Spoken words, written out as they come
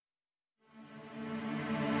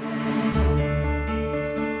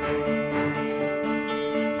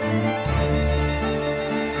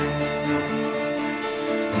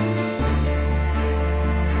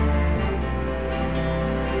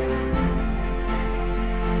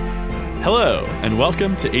Hello, and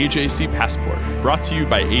welcome to AJC Passport, brought to you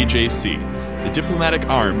by AJC, the diplomatic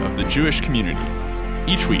arm of the Jewish community.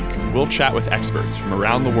 Each week, we'll chat with experts from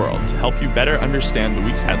around the world to help you better understand the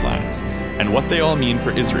week's headlines and what they all mean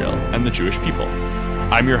for Israel and the Jewish people.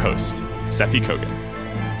 I'm your host, Seffi Kogan.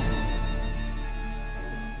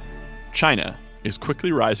 China is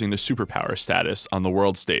quickly rising to superpower status on the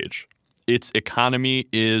world stage. Its economy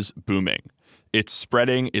is booming. It's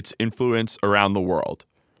spreading its influence around the world.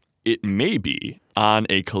 It may be on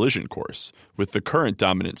a collision course with the current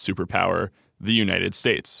dominant superpower, the United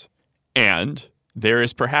States. And there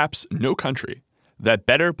is perhaps no country that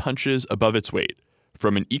better punches above its weight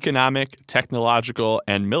from an economic, technological,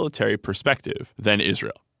 and military perspective than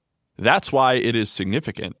Israel. That's why it is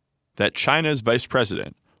significant that China's Vice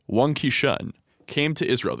President, Wang Qishan, came to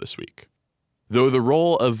Israel this week. Though the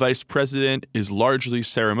role of Vice President is largely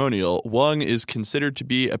ceremonial, Wang is considered to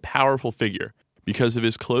be a powerful figure because of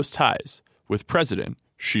his close ties with President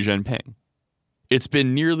Xi Jinping. It's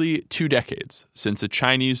been nearly 2 decades since a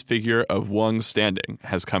Chinese figure of Wang's standing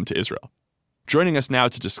has come to Israel. Joining us now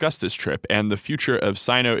to discuss this trip and the future of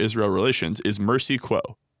Sino-Israel relations is Mercy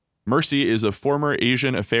Kuo. Mercy is a former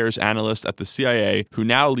Asian affairs analyst at the CIA who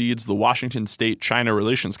now leads the Washington State China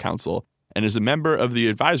Relations Council and is a member of the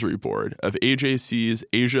advisory board of AJC's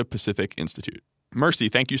Asia Pacific Institute. Mercy,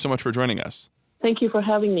 thank you so much for joining us. Thank you for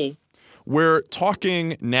having me. We're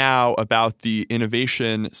talking now about the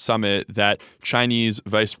innovation summit that Chinese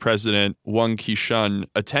Vice President Wang Qishan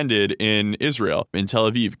attended in Israel, in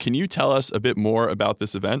Tel Aviv. Can you tell us a bit more about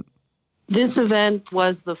this event? This event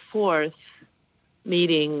was the 4th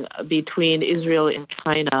meeting between Israel and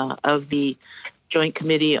China of the Joint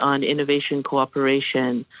Committee on Innovation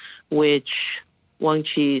Cooperation, which Wang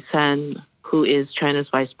Qishan, who is China's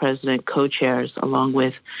vice president, co-chairs along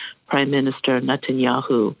with Prime Minister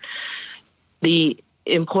Netanyahu. The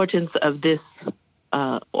importance of this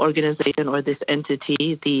organization or this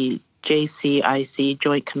entity, the JCIC,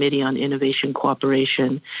 Joint Committee on Innovation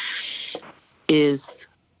Cooperation,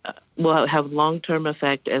 will have long-term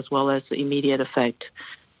effect as well as immediate effect.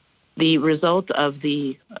 The result of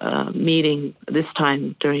the meeting this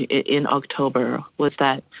time in October was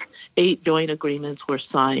that 8 joint agreements were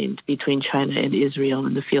signed between China and Israel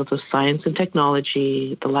in the fields of science and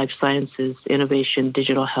technology, the life sciences, innovation,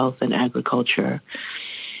 digital health, and agriculture.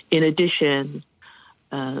 In addition,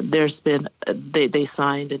 they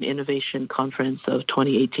signed an innovation conference of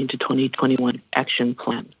 2018 to 2021 action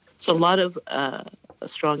plan. So a lot of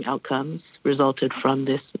strong outcomes resulted from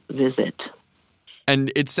this visit.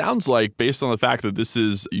 And it sounds like, based on the fact that this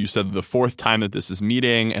is, you said, the 4th time that this is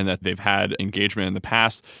meeting and that they've had engagement in the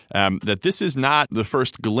past, that this is not the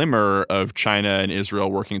first glimmer of China and Israel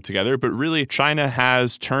working together, but really China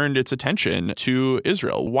has turned its attention to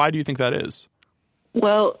Israel. Why do you think that is?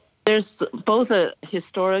 Well, there's both a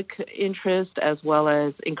historic interest as well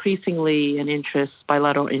as increasingly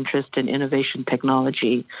bilateral interest in innovation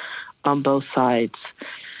technology on both sides.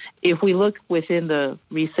 If we look within the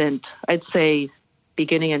recent, I'd say,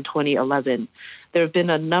 beginning in 2011, there have been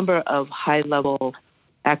a number of high-level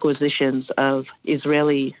acquisitions of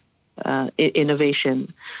Israeli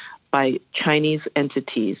innovation by Chinese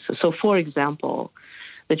entities. So, for example,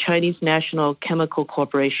 the Chinese National Chemical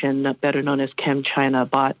Corporation, better known as ChemChina,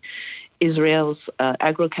 bought Israel's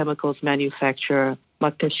agrochemicals manufacturer,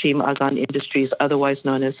 Maktashim Agan Industries, otherwise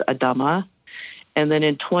known as Adama. And then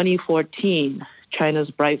in 2014, China's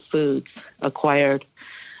Bright Foods acquired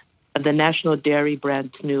the national dairy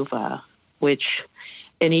brand Tnuva, which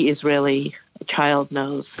any Israeli child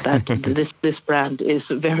knows that this brand is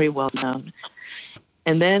very well known.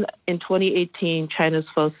 And then in 2018, China's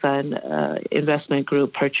Fosun investment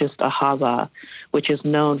group purchased Ahava, which is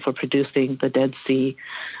known for producing the Dead Sea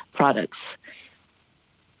products.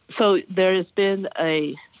 So there has been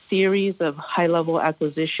a series of high-level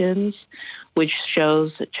acquisitions, which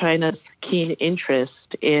shows China's keen interest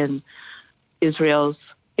in Israel's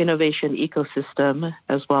innovation ecosystem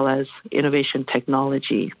as well as innovation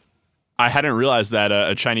technology. I hadn't realized that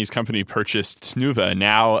a Chinese company purchased Tnuva.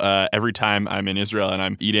 Now, every time I'm in Israel and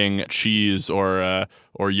I'm eating cheese or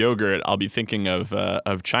yogurt, I'll be thinking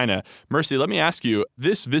of China. Mercy, let me ask you,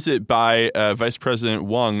 this visit by Vice President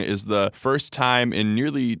Wang is the first time in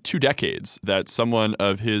nearly 2 decades that someone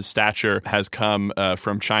of his stature has come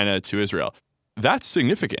from China to Israel. That's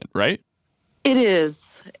significant, right? It is.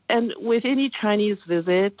 And with any Chinese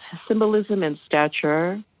visit, symbolism and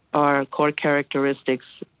stature are core characteristics.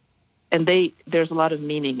 And there's a lot of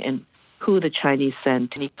meaning in who the Chinese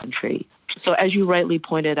send to any country. So as you rightly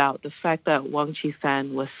pointed out, the fact that Wang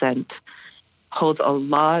Qishan was sent holds a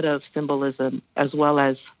lot of symbolism, as well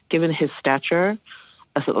as, given his stature,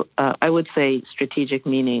 I would say, strategic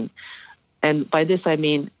meaning. And by this, I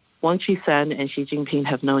mean Wang Qishan and Xi Jinping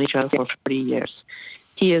have known each other for 40 years.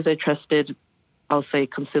 He is a trusted, I'll say,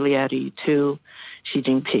 consigliere to Xi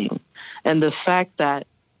Jinping. And the fact that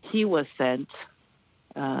he was sent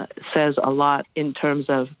says a lot in terms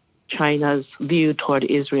of China's view toward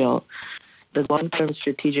Israel, the long-term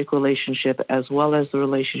strategic relationship, as well as the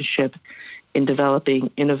relationship in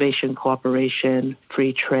developing innovation cooperation,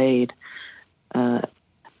 free trade,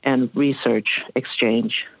 and research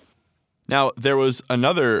exchange. Now, there was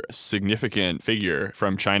another significant figure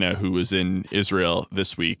from China who was in Israel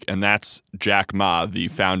this week, and that's Jack Ma, the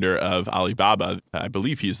founder of Alibaba. I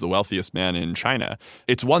believe he's the wealthiest man in China.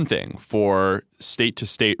 It's one thing for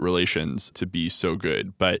state-to-state relations to be so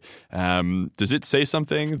good, but does it say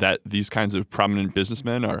something that these kinds of prominent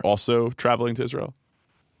businessmen are also traveling to Israel?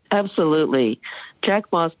 Absolutely. Jack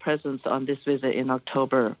Ma's presence on this visit in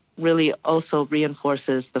October really also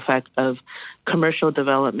reinforces the fact of commercial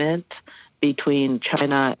development between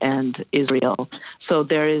China and Israel. So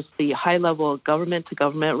there is the high-level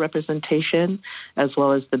government-to-government representation as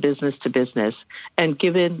well as the business-to-business. And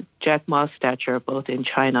given Jack Ma's stature both in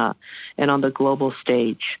China and on the global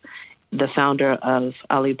stage, the founder of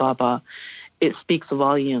Alibaba, it speaks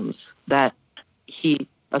volumes that he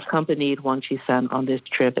accompanied Wang Qishan on this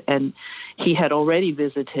trip, and he had already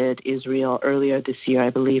visited Israel earlier this year, I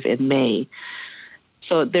believe in May.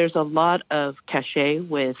 So there's a lot of cachet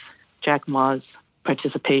with Jack Ma's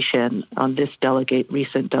participation on this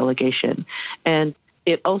recent delegation. And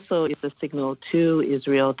it also is a signal to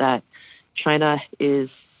Israel that China is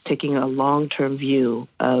taking a long-term view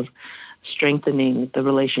of strengthening the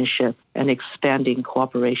relationship and expanding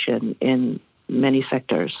cooperation in many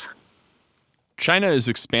sectors. China is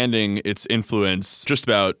expanding its influence just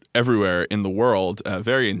about everywhere in the world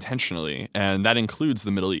very intentionally, and that includes the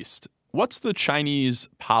Middle East. What's the Chinese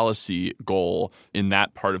policy goal in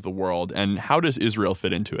that part of the world, and how does Israel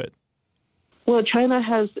fit into it? Well, China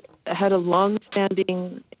has had a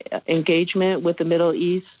long-standing engagement with the Middle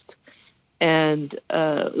East, and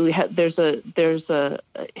there's a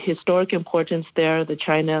historic importance there, the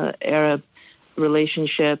China-Arab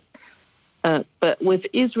relationship. But with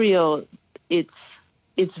Israel,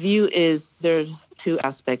 its view is there's two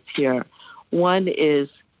aspects here. One is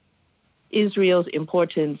Israel's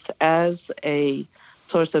importance as a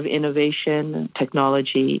source of innovation and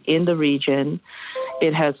technology in the region.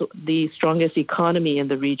 It has the strongest economy in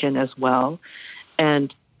the region as well.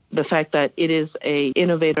 And the fact that it is an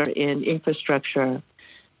innovator in infrastructure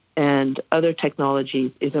and other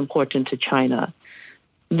technologies is important to China.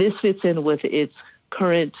 This fits in with its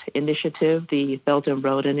current initiative, the Belt and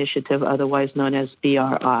Road Initiative, otherwise known as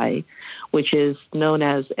BRI, which is known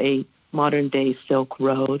as a modern-day Silk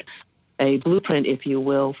Road, a blueprint, if you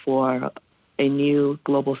will, for a new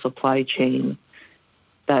global supply chain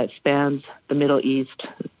that spans the Middle East,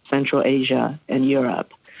 Central Asia, and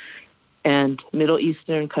Europe. And Middle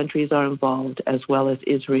Eastern countries are involved, as well as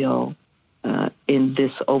Israel, in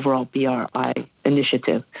this overall BRI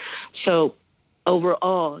initiative. So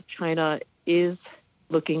overall, China is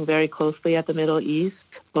looking very closely at the Middle East,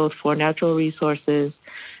 both for natural resources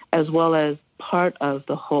as well as part of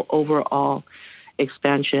the whole overall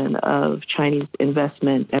expansion of Chinese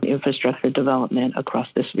investment and infrastructure development across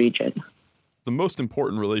this region. The most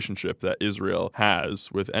important relationship that Israel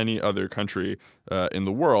has with any other country in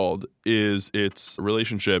the world is its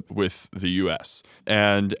relationship with the U.S.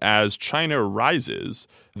 And as China rises,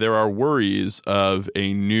 there are worries of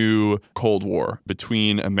a new Cold War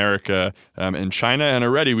between America and China. And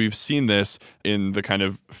already we've seen this in the kind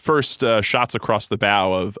of first shots across the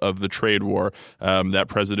bow of the trade war that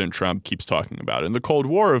President Trump keeps talking about. And the Cold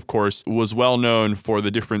War, of course, was well known for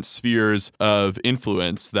the different spheres of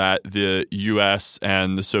influence that the U.S.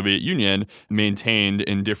 and the Soviet Union maintained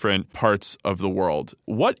in different parts of the world.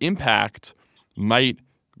 What impact might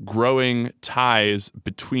growing ties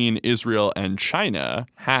between Israel and China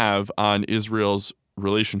have on Israel's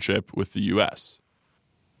relationship with the U.S.?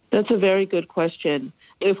 That's a very good question.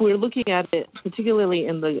 If we're looking at it, particularly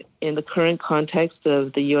in the current context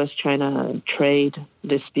of the U.S.-China trade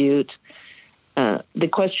dispute, the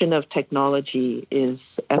question of technology is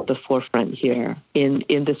at the forefront here in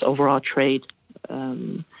this overall trade,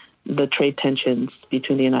 the trade tensions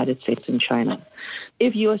between the United States and China.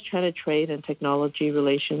 If U.S.-China trade and technology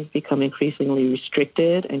relations become increasingly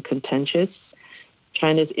restricted and contentious,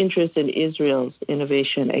 China's interest in Israel's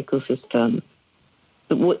innovation ecosystem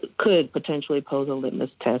could potentially pose a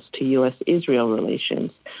litmus test to U.S.-Israel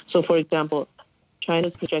relations. So, for example, China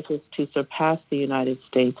is projected to surpass the United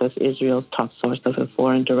States as Israel's top source of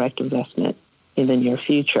foreign direct investment in the near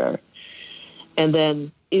future. And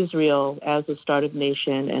then Israel, as a startup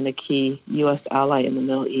nation and a key U.S. ally in the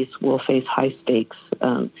Middle East, will face high stakes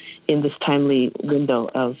in this timely window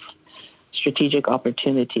of strategic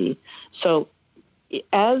opportunity. So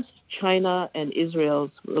as China and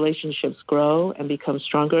Israel's relationships grow and become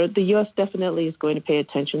stronger, the U.S. definitely is going to pay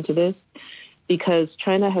attention to this because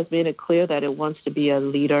China has made it clear that it wants to be a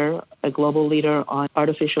leader, a global leader on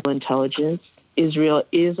artificial intelligence. Israel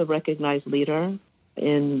is a recognized leader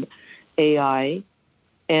in AI,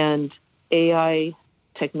 and AI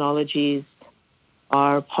technologies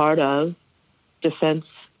are part of defense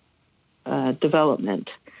development.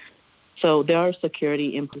 So there are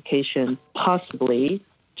security implications, possibly,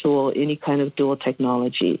 to any kind of dual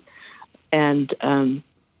technology. And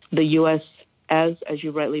the U.S., as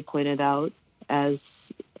you rightly pointed out, as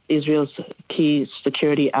Israel's key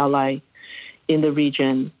security ally in the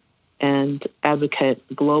region and advocate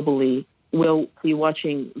globally, will be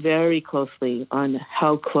watching very closely on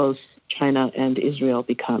how close China and Israel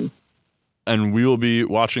become. And we will be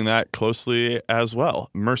watching that closely as well.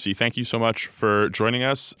 Mercy, thank you so much for joining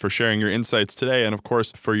us, for sharing your insights today, and of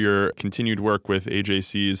course, for your continued work with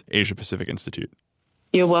AJC's Asia Pacific Institute.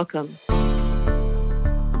 You're welcome.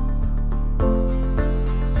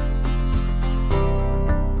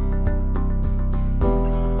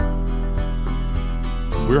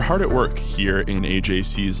 We're hard at work here in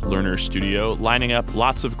AJC's Learner Studio, lining up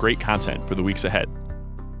lots of great content for the weeks ahead.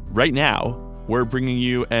 Right now, we're bringing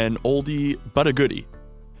you an oldie but a goodie.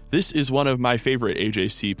 This is one of my favorite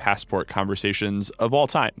AJC Passport conversations of all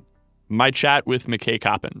time, my chat with McKay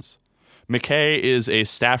Coppins. McKay is a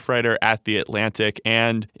staff writer at The Atlantic,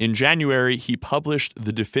 and in January, he published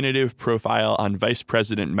the definitive profile on Vice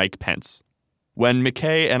President Mike Pence. When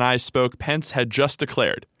McKay and I spoke, Pence had just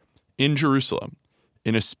declared, in Jerusalem,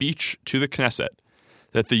 in a speech to the Knesset,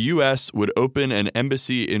 that the U.S. would open an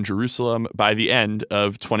embassy in Jerusalem by the end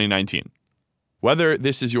of 2019. Whether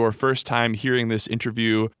this is your first time hearing this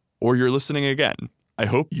interview or you're listening again, I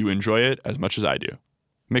hope you enjoy it as much as I do.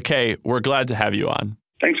 McKay, we're glad to have you on.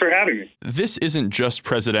 Thanks for having me. This isn't just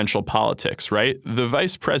presidential politics, right? The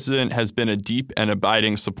vice president has been a deep and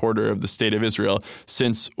abiding supporter of the State of Israel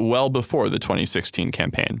since well before the 2016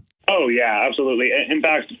 campaign. Oh, yeah, absolutely. In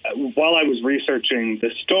fact, while I was researching the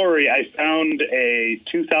story, I found a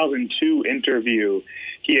 2002 interview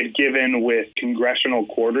he had given with Congressional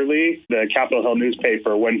Quarterly, the Capitol Hill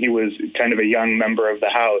newspaper, when he was kind of a young member of the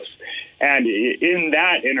House. And in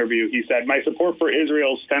that interview, he said, "My support for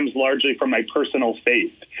Israel stems largely from my personal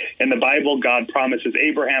faith. In the Bible, God promises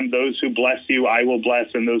Abraham, those who bless you, I will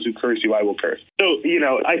bless, and those who curse you, I will curse." So,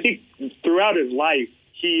 I think throughout his life,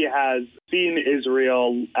 he has seen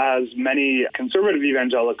Israel as many conservative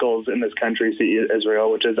evangelicals in this country see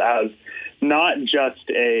Israel, which is as not just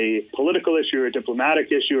a political issue or a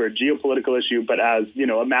diplomatic issue or a geopolitical issue, but as,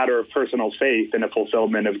 a matter of personal faith and a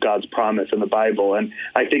fulfillment of God's promise in the Bible. And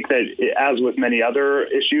I think that, as with many other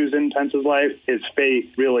issues in Pence's life, his faith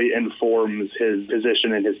really informs his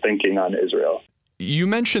position and his thinking on Israel. You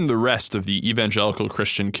mentioned the rest of the evangelical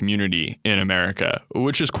Christian community in America,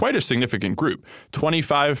 which is quite a significant group.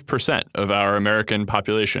 25% of our American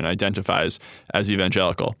population identifies as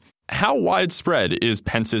evangelical. How widespread is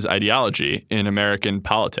Pence's ideology in American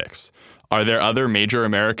politics? Are there other major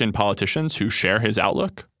American politicians who share his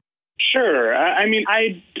outlook? Sure.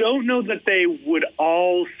 I don't know that they would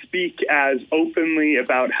all speak as openly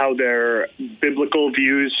about how their biblical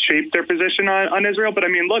views shape their position on Israel. But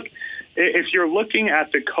look, if you're looking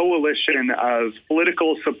at the coalition of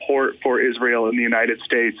political support for Israel in the United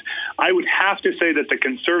States, I would have to say that the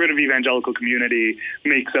conservative evangelical community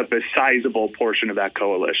makes up a sizable portion of that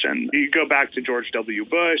coalition. You go back to George W.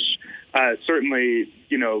 Bush, certainly,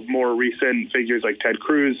 more recent figures like Ted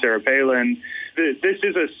Cruz, Sarah Palin. This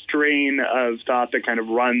is a strain of thought that kind of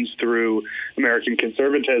runs through American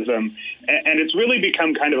conservatism, and it's really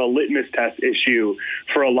become kind of a litmus test issue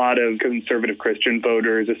for a lot of conservative Christian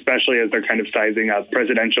voters, especially as they're kind of sizing up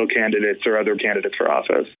presidential candidates or other candidates for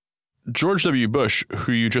office. George W. Bush,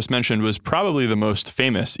 who you just mentioned, was probably the most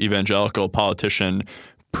famous evangelical politician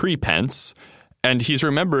pre-Pence, and he's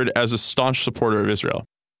remembered as a staunch supporter of Israel.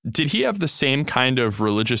 Did he have the same kind of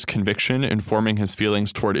religious conviction informing his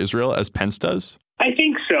feelings toward Israel as Pence does? I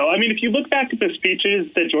think so. If you look back at the speeches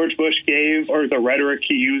that George Bush gave or the rhetoric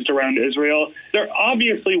he used around Israel, there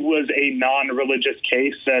obviously was a non-religious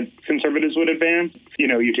case that conservatives would advance.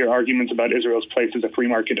 You'd hear arguments about Israel's place as a free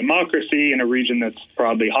market democracy in a region that's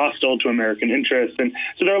broadly hostile to American interests. And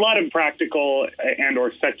so there are a lot of practical and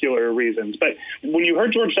or secular reasons. But when you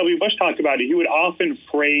heard George W. Bush talk about it, he would often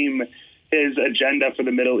frame his agenda for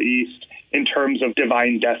the Middle East in terms of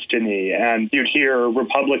divine destiny. And you'd hear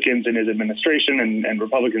Republicans in his administration and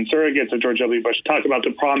Republican surrogates of George W. Bush talk about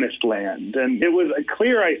the promised land. And it was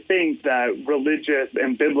clear, I think, that religious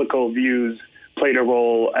and biblical views played a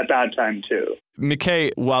role at that time, too.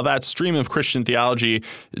 McKay, while that stream of Christian theology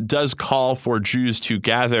does call for Jews to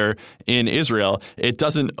gather in Israel, it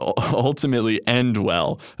doesn't ultimately end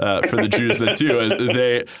well for the Jews that do.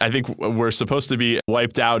 They, I think, were supposed to be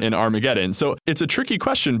wiped out in Armageddon. So it's a tricky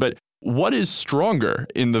question, but what is stronger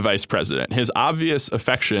in the vice president, his obvious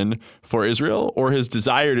affection for Israel or his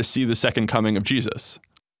desire to see the second coming of Jesus?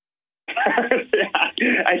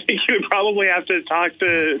 I think you would probably have to talk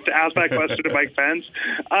to ask that question to Mike Pence.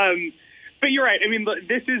 But you're right. I mean,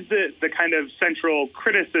 this is the kind of central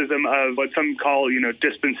criticism of what some call,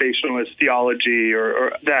 dispensationalist theology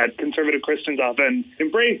or that conservative Christians often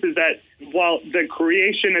embrace, is that while the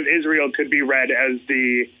creation of Israel could be read as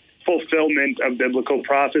the fulfillment of biblical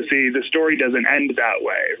prophecy, the story doesn't end that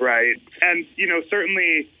way, right? And,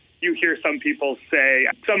 certainly you hear some people say,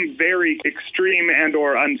 some very extreme and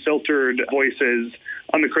or unfiltered voices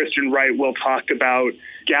on the Christian right will talk about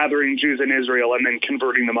gathering Jews in Israel and then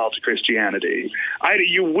converting them all to Christianity.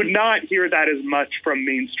 You would not hear that as much from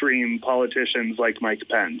mainstream politicians like Mike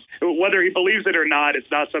Pence. Whether he believes it or not,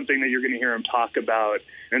 it's not something that you're going to hear him talk about,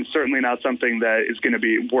 and certainly not something that is going to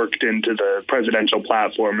be worked into the presidential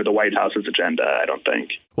platform or the White House's agenda, I don't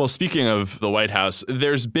think. Well, speaking of the White House,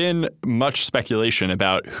 there's been much speculation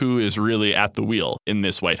about who is really at the wheel in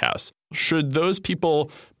this White House. Should those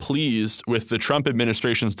people pleased with the Trump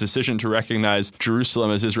administration's decision to recognize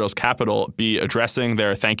Jerusalem as Israel's capital be addressing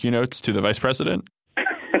their thank you notes to the vice president?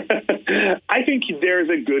 I think there's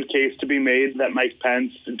a good case to be made that Mike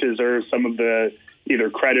Pence deserves some of the either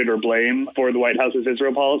credit or blame for the White House's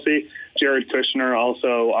Israel policy. Jared Kushner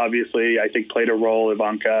also, obviously, I think played a role.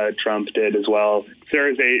 Ivanka Trump did as well. There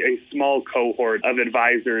is a small cohort of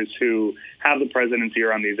advisors who have the president's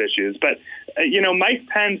ear on these issues. But, Mike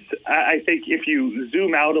Pence, I think if you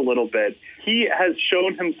zoom out a little bit, he has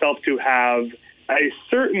shown himself to have a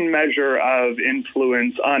certain measure of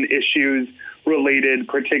influence on issues related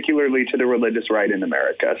particularly to the religious right in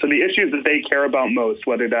America. So the issues that they care about most,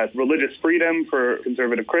 whether that's religious freedom for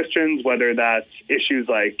conservative Christians, whether that's issues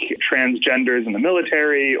like transgenders in the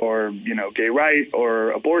military or, gay rights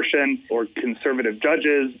or abortion or conservative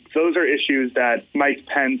judges, those are issues that Mike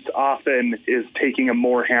Pence often is taking a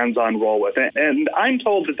more hands-on role with. And I'm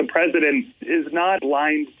told that the president is not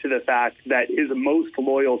blind to the fact that his most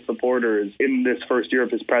loyal supporters in this first year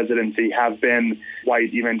of his presidency have been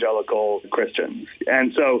white evangelical Christians.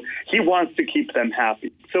 And so he wants to keep them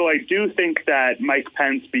happy. So I do think that Mike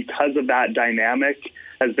Pence, because of that dynamic,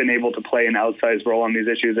 has been able to play an outsized role on these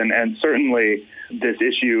issues. And certainly this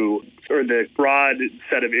issue or the broad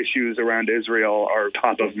set of issues around Israel are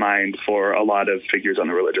top of mind for a lot of figures on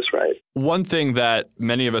the religious right. One thing that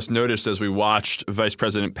many of us noticed as we watched Vice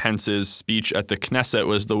President Pence's speech at the Knesset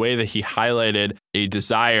was the way that he highlighted a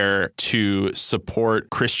desire to support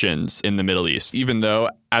Christians in the Middle East, even though,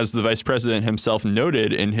 as the vice president himself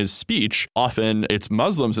noted in his speech, often it's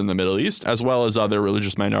Muslims in the Middle East, as well as other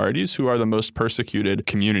religious minorities, who are the most persecuted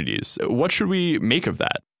communities. What should we make of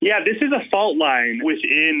that? Yeah, this is a fault line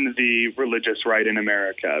within the religious right in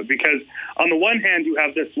America, because on the one hand, you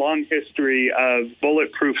have this long history of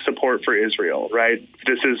bulletproof support for Israel, right?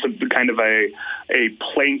 This is kind of a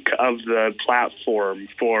plank of the platform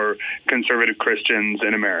for conservative Christians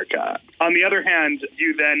in America. On the other hand,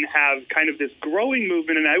 you then have kind of this growing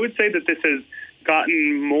movement, and I would say that this has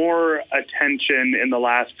gotten more attention in the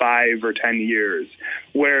last 5 or 10 years,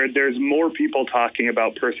 where there's more people talking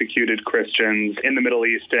about persecuted Christians in the Middle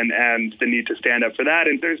East and the need to stand up for that.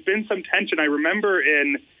 And there's been some tension. I remember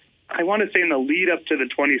in the lead up to the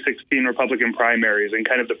 2016 Republican primaries and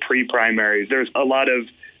kind of the pre-primaries, there's a lot of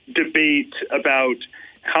debate about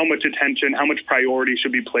how much attention, how much priority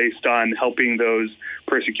should be placed on helping those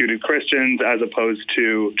persecuted Christians as opposed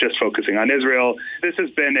to just focusing on Israel. This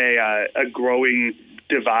has been a growing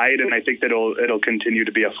divide, and I think that it'll continue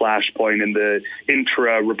to be a flashpoint in the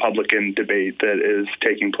intra-Republican debate that is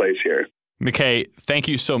taking place here. McKay, thank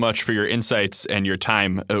you so much for your insights and your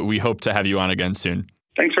time. We hope to have you on again soon.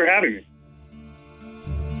 Thanks for having me.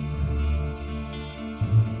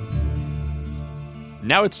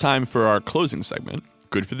 Now it's time for our closing segment,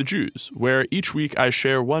 Good for the Jews, where each week I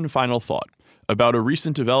share one final thought about a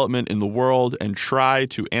recent development in the world and try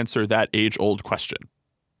to answer that age-old question.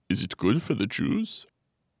 Is it good for the Jews?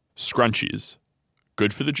 Scrunchies.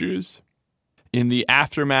 Good for the Jews? In the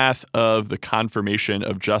aftermath of the confirmation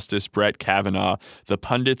of Justice Brett Kavanaugh, the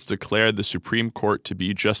pundits declared the Supreme Court to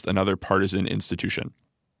be just another partisan institution.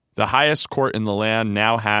 The highest court in the land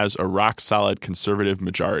now has a rock-solid conservative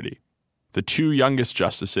majority. The two youngest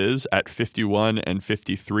justices, at 51 and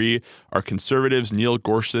 53, are conservatives Neil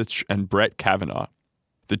Gorsuch and Brett Kavanaugh.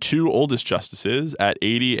 The two oldest justices, at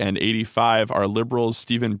 80 and 85, are liberals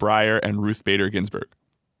Stephen Breyer and Ruth Bader Ginsburg.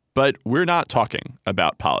 But we're not talking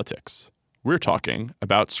about politics. We're talking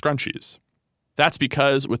about scrunchies. That's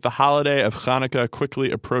because with the holiday of Hanukkah quickly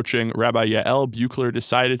approaching, Rabbi Yael Buchler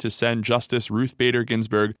decided to send Justice Ruth Bader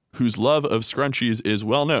Ginsburg, whose love of scrunchies is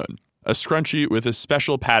well known, a scrunchie with a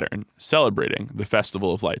special pattern celebrating the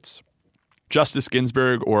Festival of Lights. Justice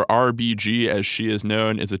Ginsburg, or RBG as she is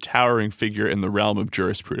known, is a towering figure in the realm of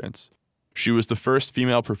jurisprudence. She was the first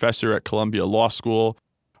female professor at Columbia Law School,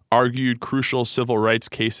 argued crucial civil rights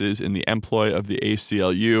cases in the employ of the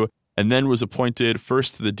ACLU, and then was appointed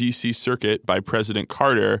first to the D.C. Circuit by President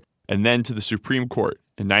Carter and then to the Supreme Court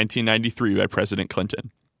in 1993 by President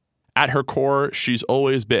Clinton. At her core, she's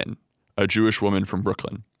always been a Jewish woman from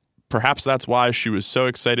Brooklyn. Perhaps that's why she was so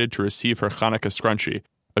excited to receive her Hanukkah scrunchie,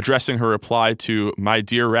 addressing her reply to "My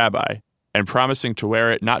dear Rabbi," and promising to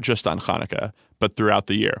wear it not just on Hanukkah, but throughout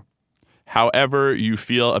the year. However you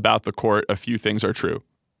feel about the court, a few things are true.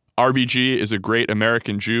 RBG is a great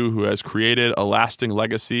American Jew who has created a lasting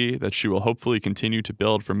legacy that she will hopefully continue to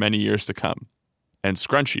build for many years to come. And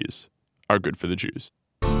scrunchies are good for the Jews.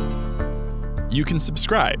 You can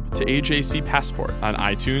subscribe to AJC Passport on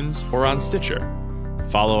iTunes or on Stitcher.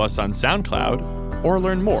 Follow us on SoundCloud or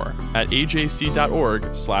learn more at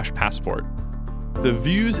ajc.org/passport. The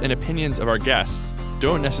views and opinions of our guests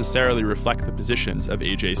don't necessarily reflect the positions of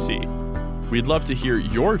AJC. We'd love to hear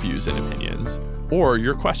your views and opinions or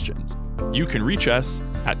your questions. You can reach us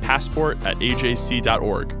at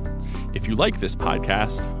passport@ajc.org. If you like this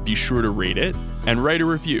podcast, be sure to rate it and write a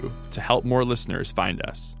review to help more listeners find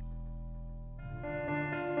us.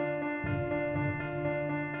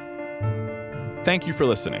 Thank you for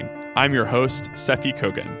listening. I'm your host, Seffi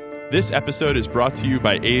Kogan. This episode is brought to you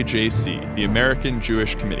by AJC, the American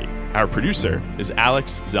Jewish Committee. Our producer is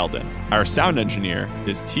Alex Zeldin. Our sound engineer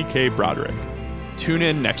is TK Broderick. Tune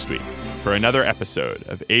in next week for another episode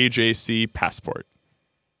of AJC Passport.